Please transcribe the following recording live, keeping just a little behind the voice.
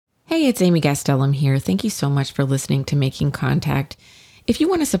Hey, it's Amy Gastelum here. Thank you so much for listening to Making Contact. If you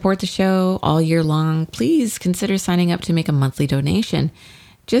want to support the show all year long, please consider signing up to make a monthly donation.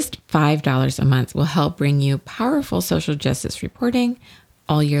 Just $5 a month will help bring you powerful social justice reporting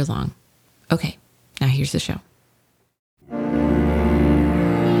all year long. Okay, now here's the show.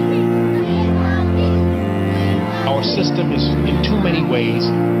 Our system is in too many ways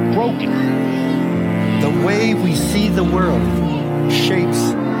broken. The way we see the world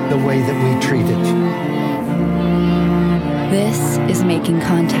shapes the way that we treat it. This is Making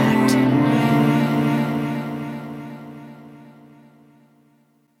Contact.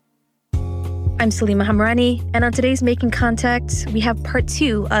 I'm Salima Hamrani, and on today's Making Contact, we have part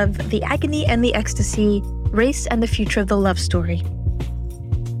 2 of The Agony and the Ecstasy, Race and the Future of the Love Story.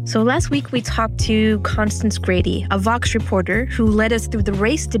 So last week, we talked to Constance Grady, a Vox reporter who led us through the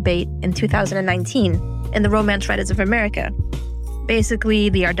race debate in 2019 in the Romance Writers of America. Basically,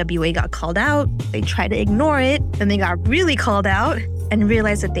 the RWA got called out, they tried to ignore it, then they got really called out and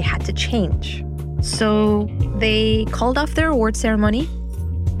realized that they had to change. So they called off their award ceremony,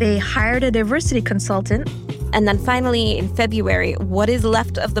 they hired a diversity consultant. And then finally, in February, what is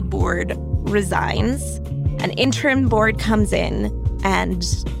left of the board resigns. An interim board comes in, and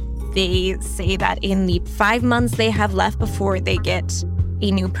they say that in the 5 months they have left before they get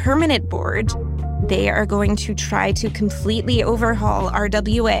a new permanent board, they are going to try to completely overhaul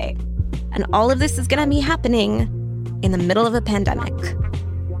RWA. And all of this is going to be happening in the middle of a pandemic.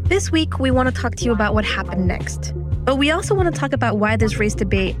 This week, we want to talk to you about what happened next. But we also want to talk about why this race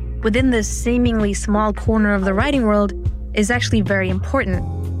debate within this seemingly small corner of the writing world is actually very important,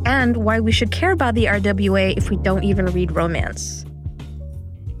 and why we should care about the RWA if we don't even read romance.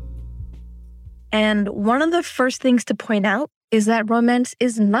 And one of the first things to point out is that romance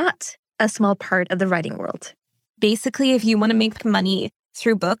is not a small part of the writing world. Basically, if you want to make money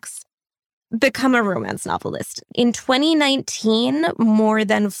through books, become a romance novelist. In 2019, more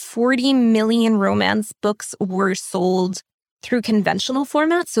than 40 million romance books were sold through conventional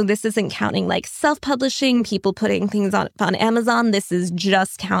formats. So this isn't counting like self-publishing, people putting things on Amazon. This is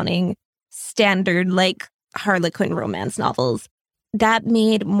just counting standard like Harlequin romance novels. That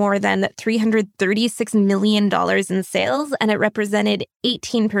made more than $336 million in sales, and it represented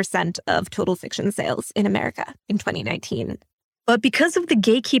 18% of total fiction sales in America in 2019. But because of the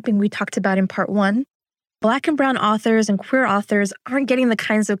gatekeeping we talked about in part 1, Black and brown authors and queer authors aren't getting the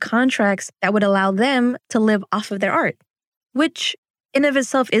kinds of contracts that would allow them to live off of their art, which in of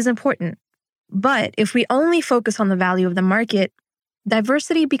itself is important. But if we only focus on the value of the market,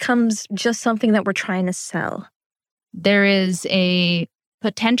 diversity becomes just something that we're trying to sell. There is a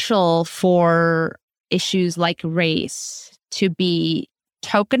potential for issues like race to be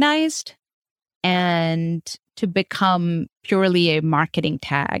tokenized and to become purely a marketing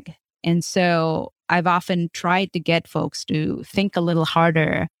tag. And so I've often tried to get folks to think a little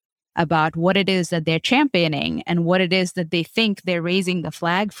harder about what it is that they're championing and what it is that they think they're raising the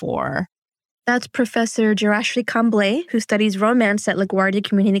flag for. That's Professor Jurashri Kamble, who studies romance at LaGuardia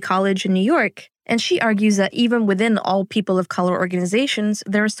Community College in New York. And she argues that even within all people of color organizations,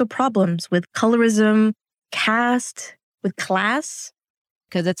 there are still problems with colorism, caste, with class.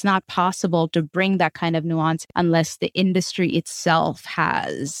 Because it's not possible to bring that kind of nuance unless the industry itself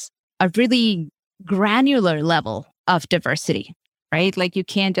has a really granular level of diversity, right? Like you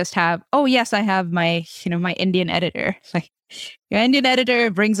can't just have, oh yes, I have my, my Indian editor. Like your Indian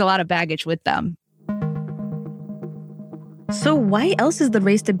editor brings a lot of baggage with them. So why else is the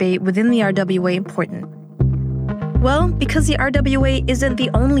race debate within the RWA important? Well, because the RWA isn't the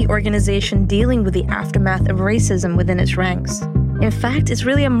only organization dealing with the aftermath of racism within its ranks. In fact, it's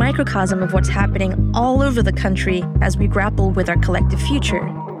really a microcosm of what's happening all over the country as we grapple with our collective future.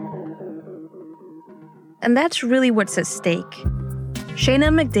 And that's really what's at stake.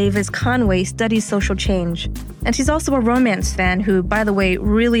 Shayna McDavis-Conway studies social change, and she's also a romance fan who, by the way,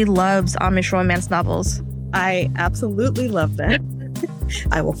 really loves Amish romance novels. I absolutely love them.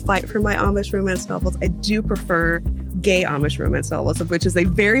 I will fight for my Amish romance novels. I do prefer gay Amish romance novels, which is a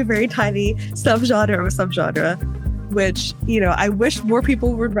very, very tiny subgenre of a subgenre, which, I wish more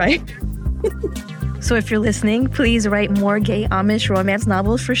people would write. So if you're listening, please write more gay Amish romance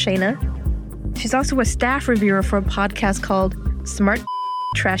novels for Shayna. She's also a staff reviewer for a podcast called Smart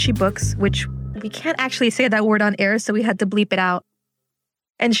Trashy Books, which we can't actually say that word on air, so we had to bleep it out.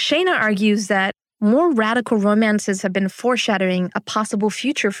 And Shayna argues that more radical romances have been foreshadowing a possible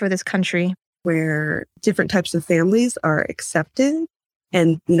future for this country, where different types of families are accepted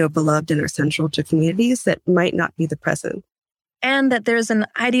and, beloved and are central to communities that might not be the present. And that there's an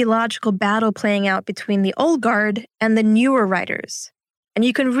ideological battle playing out between the old guard and the newer writers. And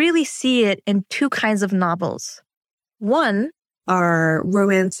you can really see it in two kinds of novels. One are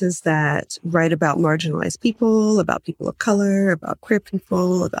romances that write about marginalized people, about people of color, about queer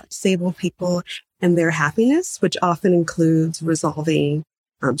people, about disabled people, and their happiness, which often includes resolving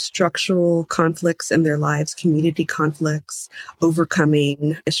structural conflicts in their lives, community conflicts,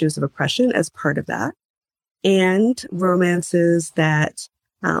 overcoming issues of oppression as part of that. And romances that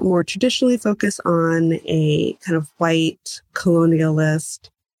more traditionally focus on a kind of white, colonialist,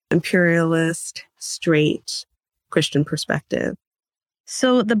 imperialist, straight Christian perspective.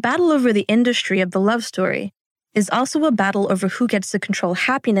 So the battle over the industry of the love story is also a battle over who gets to control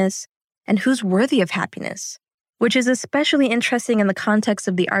happiness and who's worthy of happiness, which is especially interesting in the context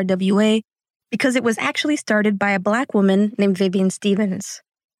of the RWA because it was actually started by a Black woman named Vivian Stevens.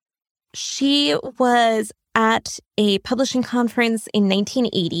 She was at a publishing conference in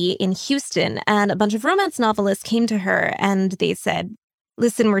 1980 in Houston, and a bunch of romance novelists came to her and they said,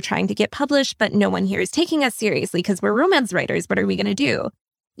 listen, we're trying to get published, but no one here is taking us seriously because we're romance writers. What are we going to do?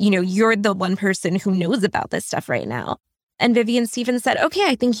 You know, you're the one person who knows about this stuff right now. And Vivian Stevens said, okay,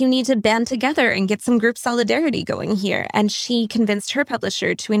 I think you need to band together and get some group solidarity going here. And she convinced her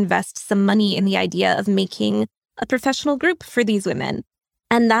publisher to invest some money in the idea of making a professional group for these women.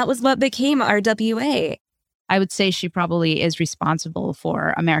 And that was what became RWA. I would say she probably is responsible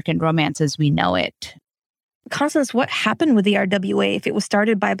for American romance as we know it. Constance, what happened with the RWA if it was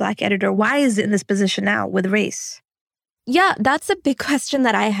started by a Black editor? Why is it in this position now with race? Yeah, that's a big question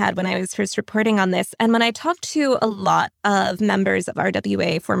that I had when I was first reporting on this. And when I talked to a lot of members of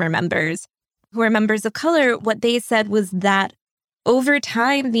RWA, former members who are members of color, what they said was that over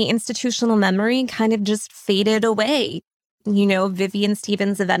time, the institutional memory kind of just faded away. You know, Vivian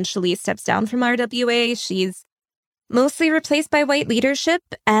Stevens eventually steps down from RWA. She's mostly replaced by white leadership.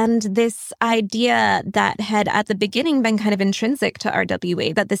 And this idea that had at the beginning been kind of intrinsic to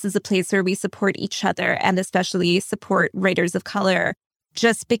RWA, that this is a place where we support each other and especially support writers of color,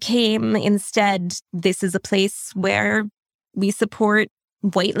 just became instead, this is a place where we support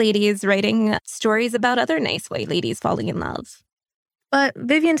white ladies writing stories about other nice white ladies falling in love. But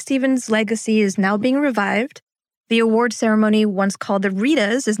Vivian Stevens' legacy is now being revived. The award ceremony, once called the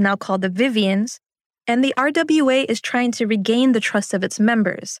Ritas, is now called the Vivians. And the RWA is trying to regain the trust of its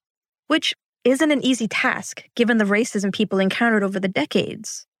members, which isn't an easy task given the racism people encountered over the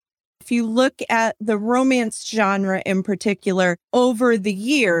decades. If you look at the romance genre in particular, over the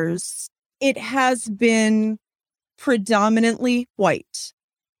years, it has been predominantly white.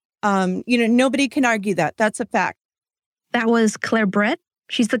 Nobody can argue that. That's a fact. That was Claire Brett.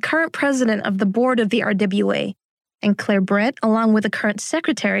 She's the current president of the board of the RWA. And Claire Brett, along with the current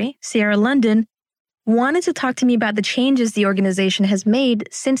secretary, Sierra London, wanted to talk to me about the changes the organization has made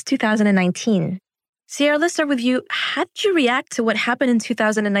since 2019. Sierra, let's start with you. How did you react to what happened in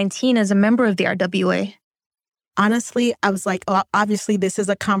 2019 as a member of the RWA? Honestly, I was like, obviously, this is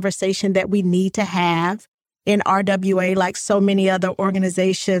a conversation that we need to have in RWA, like so many other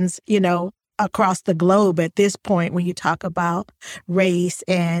organizations, across the globe at this point when you talk about race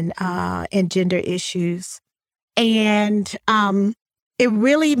and gender issues. And it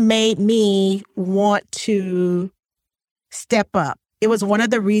really made me want to step up. It was one of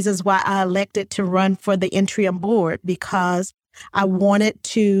the reasons why I elected to run for the interim board, because I wanted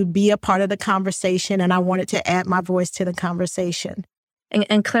to be a part of the conversation and I wanted to add my voice to the conversation.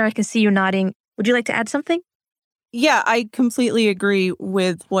 And Claire, I can see you nodding. Would you like to add something? Yeah, I completely agree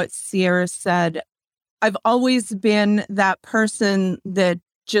with what Sierra said. I've always been that person that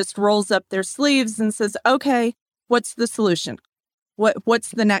just rolls up their sleeves and says, okay, what's the solution? What's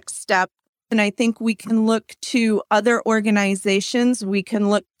the next step? And I think we can look to other organizations. We can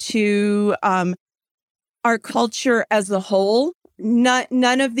look to our culture as a whole.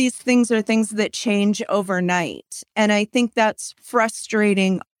 None of these things are things that change overnight. And I think that's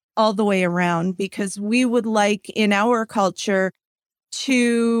frustrating all the way around, because we would like in our culture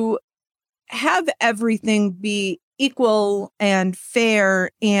to have everything be equal and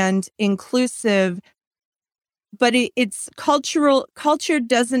fair and inclusive. But it's cultural. Culture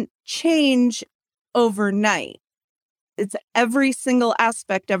doesn't change overnight. It's every single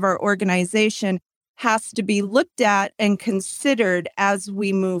aspect of our organization has to be looked at and considered as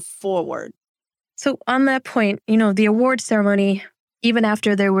we move forward. So on that point, the award ceremony, even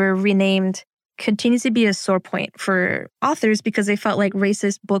after they were renamed, continues to be a sore point for authors because they felt like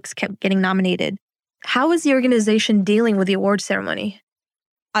racist books kept getting nominated. How is the organization dealing with the award ceremony?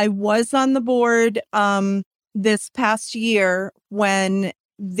 I was on the board this past year when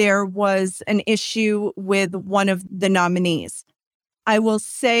there was an issue with one of the nominees. I will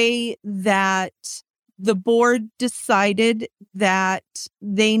say that the board decided that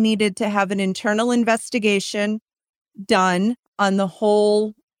they needed to have an internal investigation done on the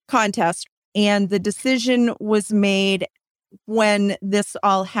whole contest. And the decision was made when this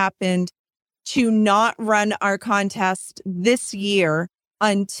all happened to not run our contest this year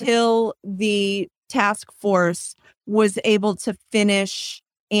until the task force was able to finish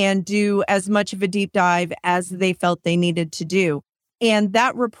and do as much of a deep dive as they felt they needed to do. And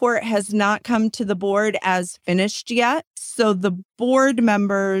that report has not come to the board as finished yet. So the board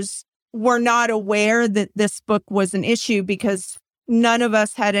members were not aware that this book was an issue because none of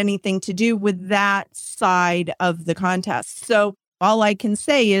us had anything to do with that side of the contest. So all I can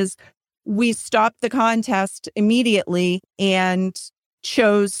say is we stopped the contest immediately and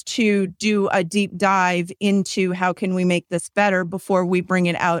chose to do a deep dive into how can we make this better before we bring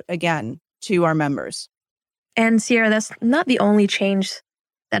it out again to our members. And Sierra, that's not the only change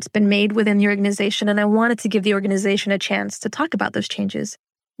that's been made within the organization. And I wanted to give the organization a chance to talk about those changes.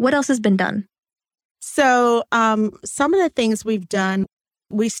 What else has been done? So some of the things we've done,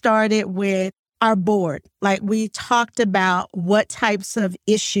 we started with our board. Like we talked about what types of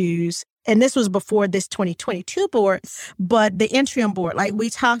issues, and this was before this 2022 board, but the interim board, like we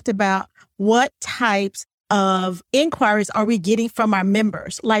talked about what types of inquiries are we getting from our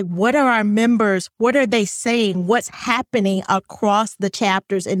members? Like, what are our members? What are they saying? What's happening across the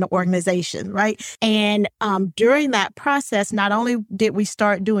chapters in the organization, right? And during that process, not only did we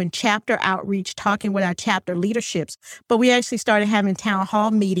start doing chapter outreach, talking with our chapter leaderships, but we actually started having town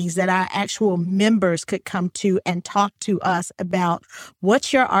hall meetings that our actual members could come to and talk to us about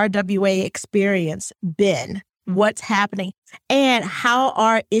what's your RWA experience been? What's happening? And how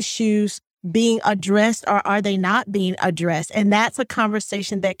are issues being addressed or are they not being addressed? And that's a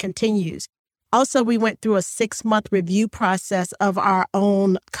conversation that continues. Also, we went through a 6-month review process of our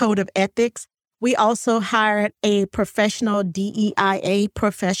own code of ethics. We also hired a professional DEIA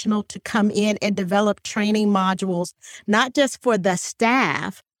professional to come in and develop training modules, not just for the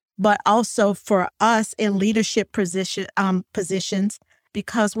staff, but also for us in leadership positions.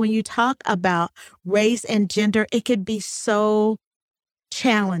 Because when you talk about race and gender, it could be so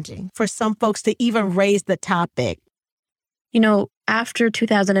challenging for some folks to even raise the topic. You know, after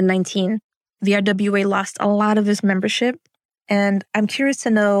 2019, the RWA lost a lot of its membership. And I'm curious to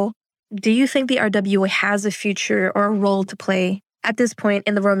know, do you think the RWA has a future or a role to play at this point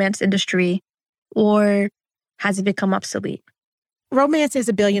in the romance industry, or has it become obsolete? Romance is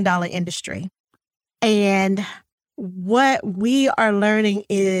 $1 billion industry. And what we are learning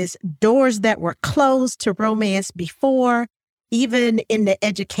is doors that were closed to romance before, even in the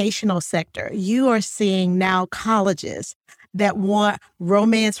educational sector, you are seeing now colleges that want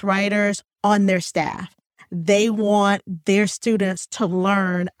romance writers on their staff. They want their students to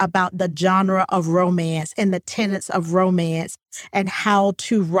learn about the genre of romance and the tenets of romance and how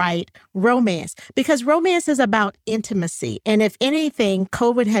to write romance. Because romance is about intimacy. And if anything,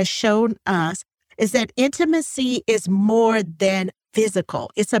 COVID has shown us is that intimacy is more than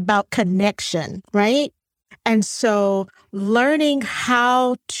physical. It's about connection, right? And so learning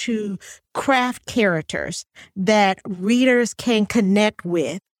how to craft characters that readers can connect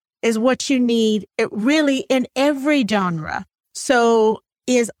with is what you need really in every genre. So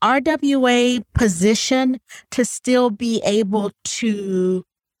is RWA positioned to still be able to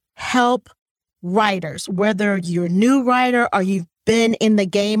help writers, whether you're a new writer or you've been in the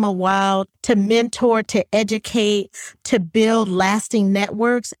game a while, to mentor, to educate, to build lasting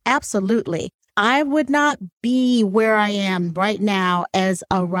networks? Absolutely. I would not be where I am right now as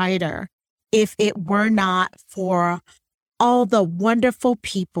a writer if it were not for all the wonderful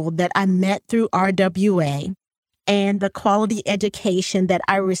people that I met through RWA and the quality education that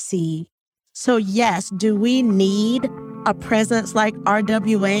I received. So yes, do we need a presence like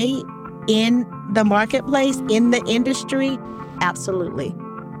RWA in the marketplace, in the industry? Absolutely.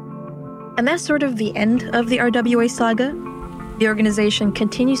 And that's sort of the end of the RWA saga. The organization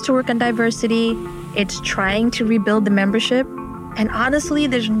continues to work on diversity. It's trying to rebuild the membership. And honestly,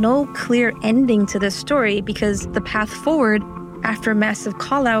 there's no clear ending to this story because the path forward after a massive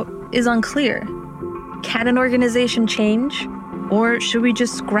call-out is unclear. Can an organization change? Or should we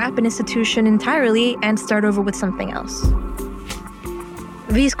just scrap an institution entirely and start over with something else?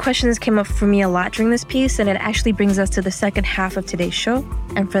 These questions came up for me a lot during this piece, and it actually brings us to the second half of today's show.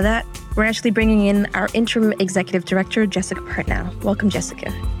 And for that, we're actually bringing in our interim executive director, Jessica Partnow. Welcome,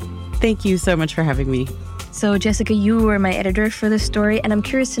 Jessica. Thank you so much for having me. So, Jessica, you were my editor for this story, and I'm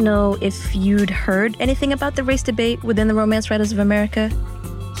curious to know if you'd heard anything about the race debate within the Romance Writers of America.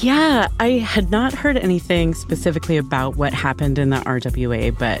 Yeah, I had not heard anything specifically about what happened in the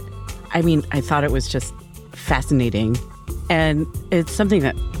RWA, but I mean, I thought it was just fascinating. And it's something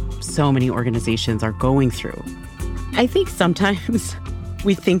that so many organizations are going through. I think sometimes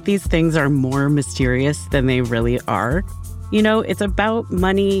we think these things are more mysterious than they really are. You know, it's about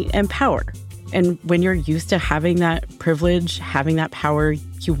money and power. And when you're used to having that privilege, having that power,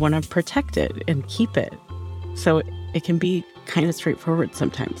 you want to protect it and keep it. So it can be kind of straightforward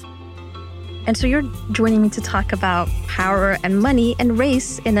sometimes. And so you're joining me to talk about power and money and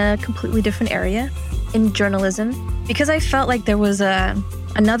race in a completely different area, in journalism, because I felt like there was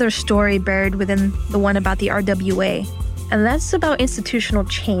another story buried within the one about the RWA, and that's about institutional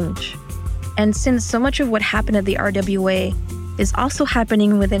change. And since so much of what happened at the RWA is also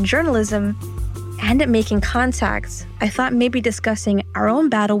happening within journalism and at Making Contact, I thought maybe discussing our own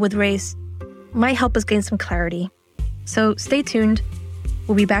battle with race might help us gain some clarity. So stay tuned.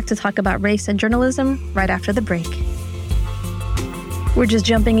 We'll be back to talk about race and journalism right after the break. We're just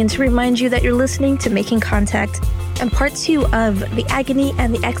jumping in to remind you that you're listening to Making Contact and part 2 of The Agony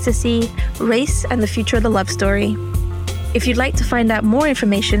and the Ecstasy, Race and the Future of the Love Story. If you'd like to find out more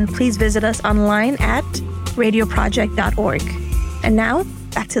information, please visit us online at radioproject.org. And now,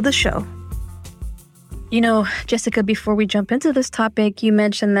 back to the show. You know, Jessica, before we jump into this topic, you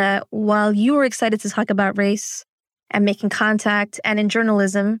mentioned that while you were excited to talk about race and Making Contact and in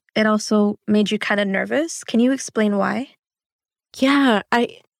journalism, it also made you kind of nervous. Can you explain why? Yeah,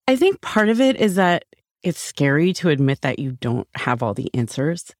 I think part of it is that it's scary to admit that you don't have all the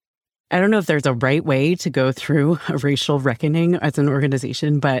answers. I don't know if there's a right way to go through a racial reckoning as an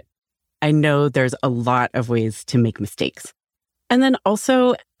organization, but I know there's a lot of ways to make mistakes. And then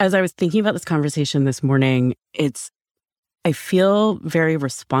also, as I was thinking about this conversation this morning, I feel very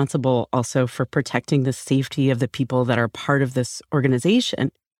responsible also for protecting the safety of the people that are part of this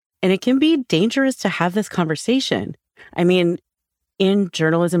organization. And it can be dangerous to have this conversation. I mean, in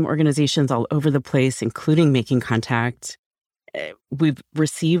journalism organizations all over the place, including Making Contact, we've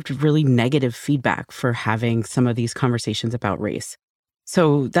received really negative feedback for having some of these conversations about race.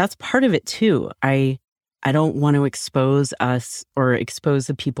 So that's part of it too. I don't want to expose us or expose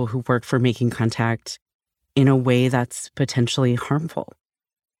the people who work for Making Contact in a way that's potentially harmful.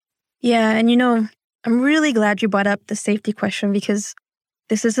 Yeah, and you know, I'm really glad you brought up the safety question because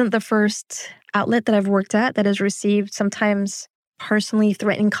this isn't the first outlet that I've worked at that has received sometimes personally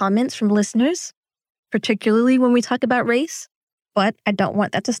threatening comments from listeners, particularly when we talk about race. But I don't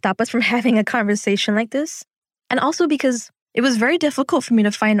want that to stop us from having a conversation like this. And also because it was very difficult for me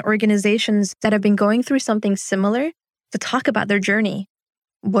to find organizations that have been going through something similar to talk about their journey,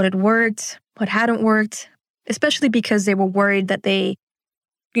 what had worked, what hadn't worked, especially because they were worried that they,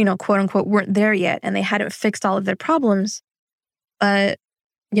 you know, quote unquote, weren't there yet and they hadn't fixed all of their problems. But,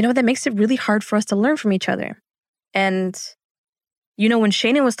 you know, that makes it really hard for us to learn from each other. And, you know, when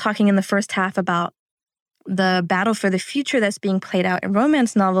Shannon was talking in the first half about the battle for the future that's being played out in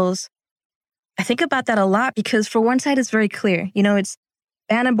romance novels, I think about that a lot because for one side, it's very clear. You know, it's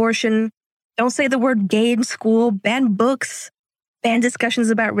ban abortion, don't say the word gay in school, ban books, ban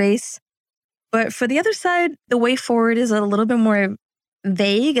discussions about race. But for the other side, the way forward is a little bit more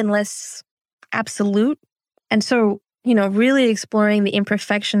vague and less absolute. And so, you know, really exploring the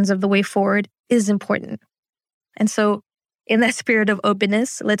imperfections of the way forward is important. And so in that spirit of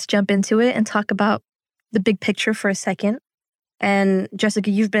openness, let's jump into it and talk about the big picture for a second. And Jessica,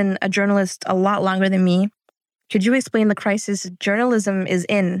 you've been a journalist a lot longer than me. Could you explain the crisis journalism is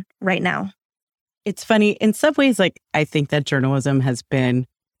in right now? It's funny. In some ways, like, I think that journalism has been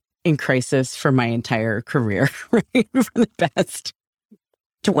in crisis for my entire career, right? For the past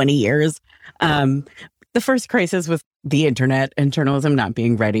 20 years. The first crisis was the internet and journalism not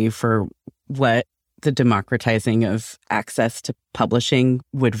being ready for what the democratizing of access to publishing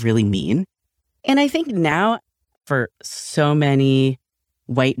would really mean. And I think now, for so many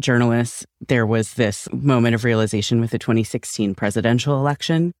white journalists, there was this moment of realization with the 2016 presidential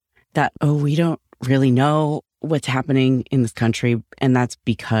election that, oh, we don't really know what's happening in this country. And that's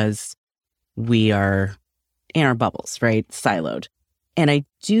because we are in our bubbles, right? Siloed. And I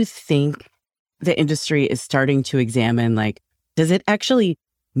do think the industry is starting to examine, like, does it actually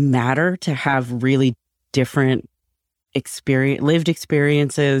matter to have really different lived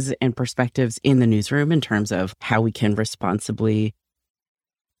experiences and perspectives in the newsroom in terms of how we can responsibly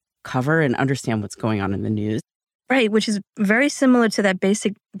cover and understand what's going on in the news? Right, which is very similar to that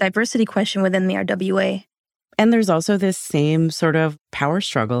basic diversity question within the RWA. And there's also this same sort of power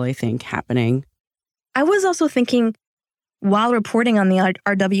struggle, I think, happening. I was also thinking, while reporting on the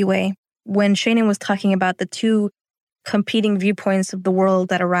RWA, when Shannon was talking about the two competing viewpoints of the world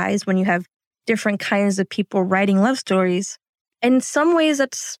that arise when you have different kinds of people writing love stories, in some ways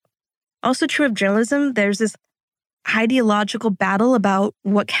that's also true of journalism. There's this ideological battle about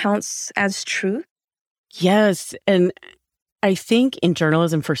what counts as truth. Yes. And I think in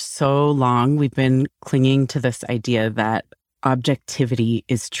journalism for so long, we've been clinging to this idea that objectivity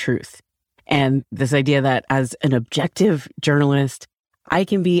is truth. And this idea that as an objective journalist, I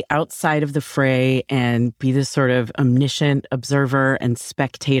can be outside of the fray and be this sort of omniscient observer and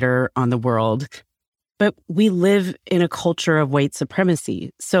spectator on the world. But we live in a culture of white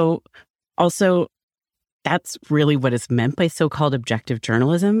supremacy. So also, that's really what is meant by so-called objective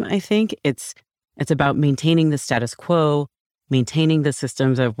journalism, I think. It's about maintaining the status quo, maintaining the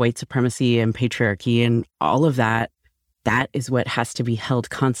systems of white supremacy and patriarchy and all of that. That is what has to be held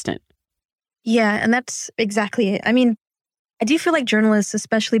constant. Yeah, and that's exactly it. I mean, I do feel like journalists,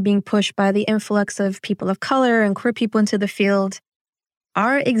 especially being pushed by the influx of people of color and queer people into the field,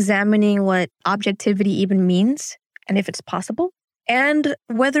 are examining what objectivity even means and if it's possible, and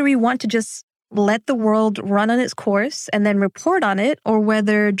whether we want to just let the world run on its course and then report on it, or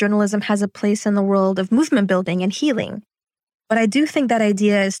whether journalism has a place in the world of movement building and healing. But I do think that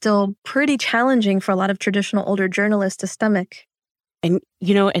idea is still pretty challenging for a lot of traditional older journalists to stomach. And,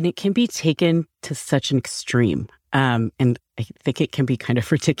 and it can be taken to such an extreme. And I think it can be kind of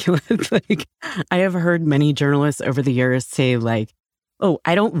ridiculous. Like, I have heard many journalists over the years say, like, oh,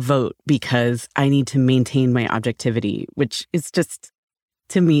 I don't vote because I need to maintain my objectivity, which is just,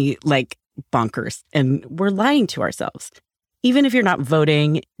 to me, like bonkers. And we're lying to ourselves. Even if you're not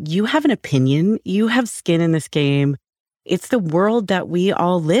voting, you have an opinion, you have skin in this game. It's the world that we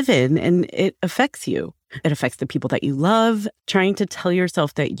all live in, and it affects you. It affects the people that you love. Trying to tell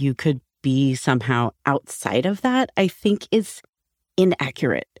yourself that you could be somehow outside of that, I think is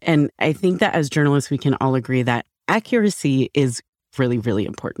inaccurate. And I think that as journalists, we can all agree that accuracy is really, really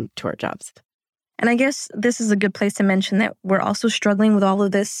important to our jobs. And I guess this is a good place to mention that we're also struggling with all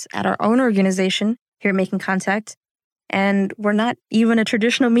of this at our own organization here at Making Contact. And we're not even a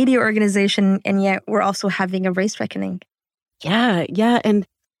traditional media organization, and yet we're also having a race reckoning. Yeah. And,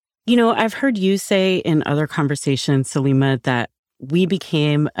 I've heard you say in other conversations, Salima, that we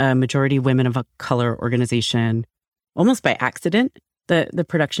became a majority women of color organization almost by accident. The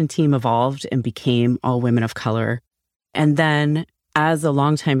production team evolved and became all women of color. And then as a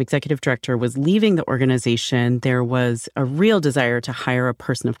longtime executive director was leaving the organization, there was a real desire to hire a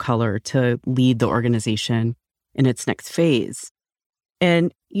person of color to lead the organization in its next phase.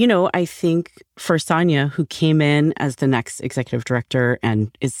 And, I think for Sonia, who came in as the next executive director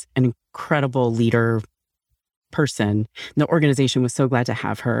and is an incredible leader person, the organization was so glad to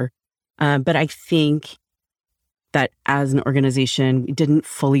have her. But I think that as an organization, we didn't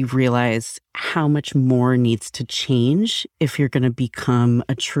fully realize how much more needs to change if you're going to become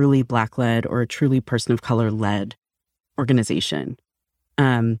a truly Black-led or a truly person of color-led organization.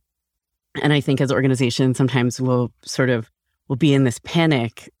 And I think as organizations, sometimes we'll be in this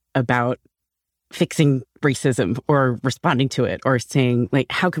panic about fixing racism or responding to it or saying, like,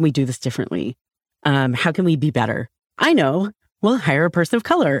 how can we do this differently? How can we be better? I know. We'll hire a person of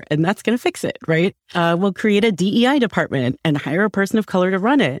color and that's going to fix it, right? We'll create a DEI department and hire a person of color to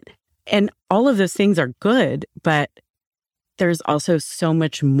run it. And all of those things are good, but there's also so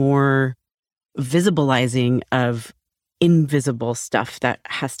much more visibilizing of invisible stuff that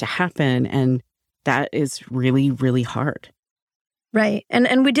has to happen. And that is really, really hard. Right.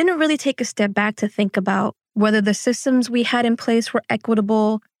 And we didn't really take a step back to think about whether the systems we had in place were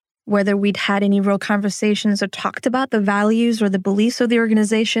equitable, whether we'd had any real conversations or talked about the values or the beliefs of the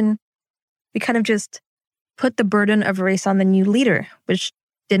organization. We kind of just put the burden of race on the new leader, which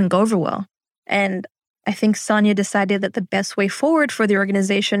didn't go over well. And I think Sonia decided that the best way forward for the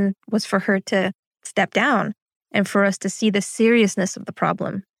organization was for her to step down and for us to see the seriousness of the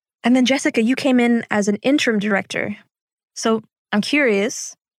problem. And then, Jessica, you came in as an interim director. So I'm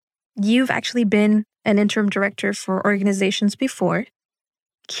curious, you've actually been an interim director for organizations before.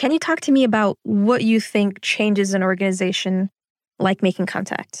 Can you talk to me about what you think changes an organization like Making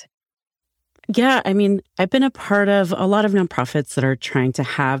Contact? Yeah, I mean, I've been a part of a lot of nonprofits that are trying to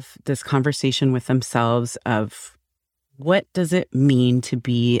have this conversation with themselves of what does it mean to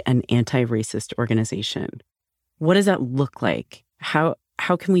be an anti-racist organization? What does that look like? How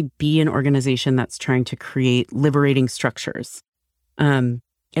can we be an organization that's trying to create liberating structures? And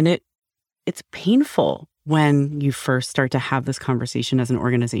it's painful when you first start to have this conversation as an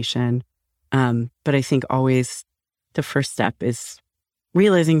organization. But I think always the first step is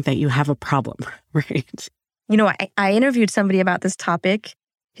realizing that you have a problem, right? I interviewed somebody about this topic.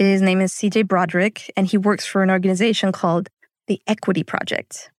 His name is CJ Broderick, and he works for an organization called the Equity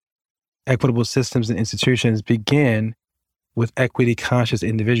Project. Equitable systems and institutions begin with equity-conscious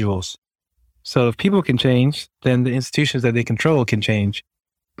individuals. So if people can change, then the institutions that they control can change.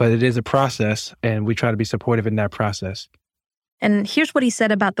 But it is a process, and we try to be supportive in that process. And here's what he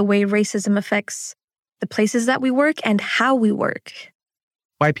said about the way racism affects the places that we work and how we work.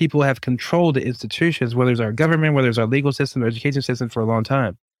 White people have controlled the institutions, whether it's our government, whether it's our legal system, or education system, for a long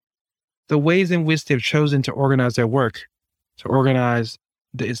time. The ways in which they've chosen to organize their work, to organize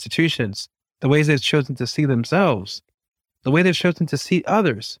the institutions, the ways they've chosen to see themselves, the way they've chosen to see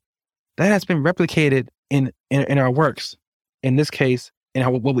others, that has been replicated in our works. In this case, in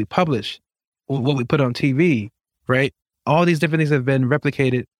what we publish, what we put on TV, right? All these different things have been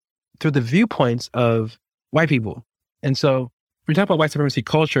replicated through the viewpoints of white people. And so when we talk about white supremacy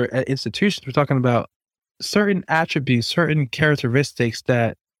culture at institutions, we're talking about certain attributes, certain characteristics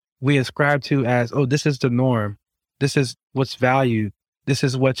that we ascribe to as, oh, this is the norm. This is what's valued. This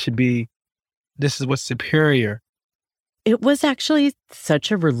is what should be. This is what's superior. It was actually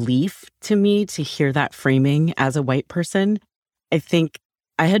such a relief to me to hear that framing as a white person. I think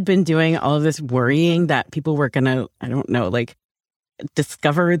I had been doing all of this worrying that people were going to, I don't know, like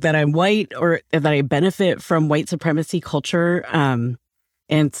discover that I'm white or that I benefit from white supremacy culture.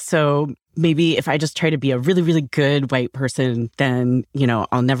 And so maybe if I just try to be a really, really good white person, then, you know,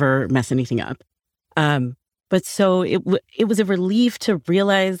 I'll never mess anything up. But so it was a relief to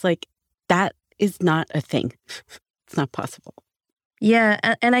realize like that is not a thing. It's not possible.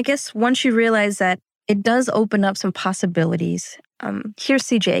 Yeah. And I guess once you realize that, it does open up some possibilities. Here's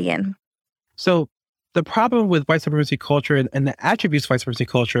CJ again. So the problem with white supremacy culture and the attributes of white supremacy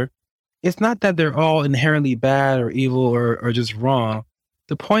culture, it's not that they're all inherently bad or evil or just wrong.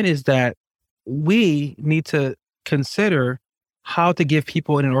 The point is that we need to consider how to give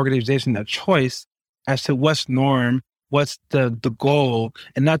people in an organization a choice as to what's norm, what's the goal,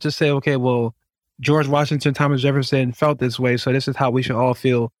 and not just say, okay, well, George Washington, Thomas Jefferson felt this way, so this is how we should all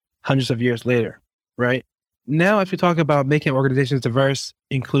feel hundreds of years later, right? Now, if you talk about making organizations diverse,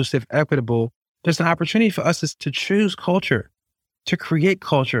 inclusive, equitable, there's an opportunity for us to choose culture, to create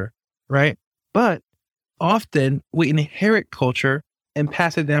culture, right? But often we inherit culture and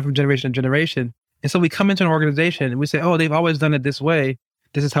pass it down from generation to generation. And so we come into an organization and we say, oh, they've always done it this way.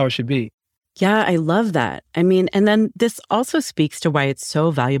 This is how it should be. Yeah, I love that. I mean, and then this also speaks to why it's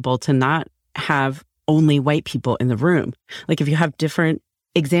so valuable to not have only white people in the room. Like if you have different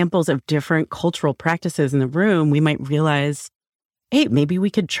examples of different cultural practices in the room, we might realize, hey, maybe we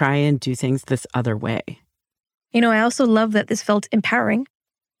could try and do things this other way. You know, I also love that this felt empowering.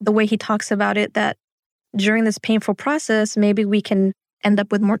 The way he talks about it, that during this painful process, maybe we can end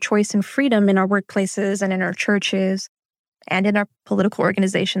up with more choice and freedom in our workplaces and in our churches and in our political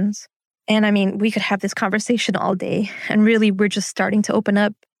organizations. And I mean, we could have this conversation all day. And really, we're just starting to open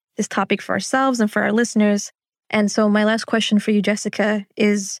up this topic for ourselves and for our listeners. And so my last question for you, Jessica,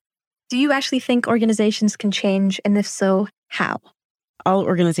 is, do you actually think organizations can change? And if so, how? All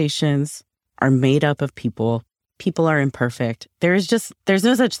organizations are made up of people. People are imperfect. There's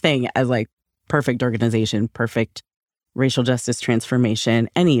no such thing as like perfect organization, perfect racial justice transformation,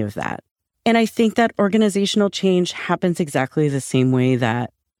 any of that. And I think that organizational change happens exactly the same way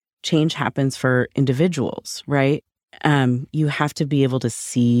that change happens for individuals, right? You have to be able to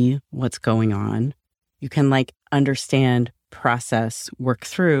see what's going on. You can like understand, process, work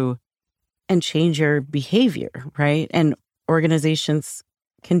through, and change your behavior, right? And organizations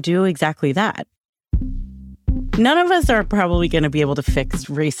can do exactly that. None of us are probably going to be able to fix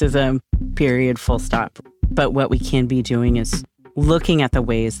racism, period, full stop. But what we can be doing is looking at the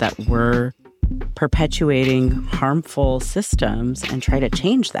ways that we're perpetuating harmful systems and try to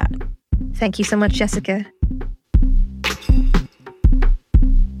change that. Thank you so much, Jessica.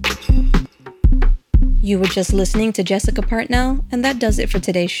 You were just listening to Jessica Partnell, and that does it for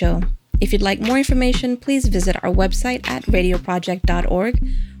today's show. If you'd like more information, please visit our website at radioproject.org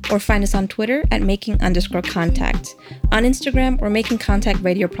or find us on Twitter at making_contact, on Instagram or Making Contact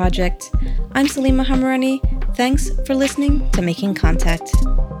Radio Project. I'm Salima Hamarani. Thanks for listening to Making Contact.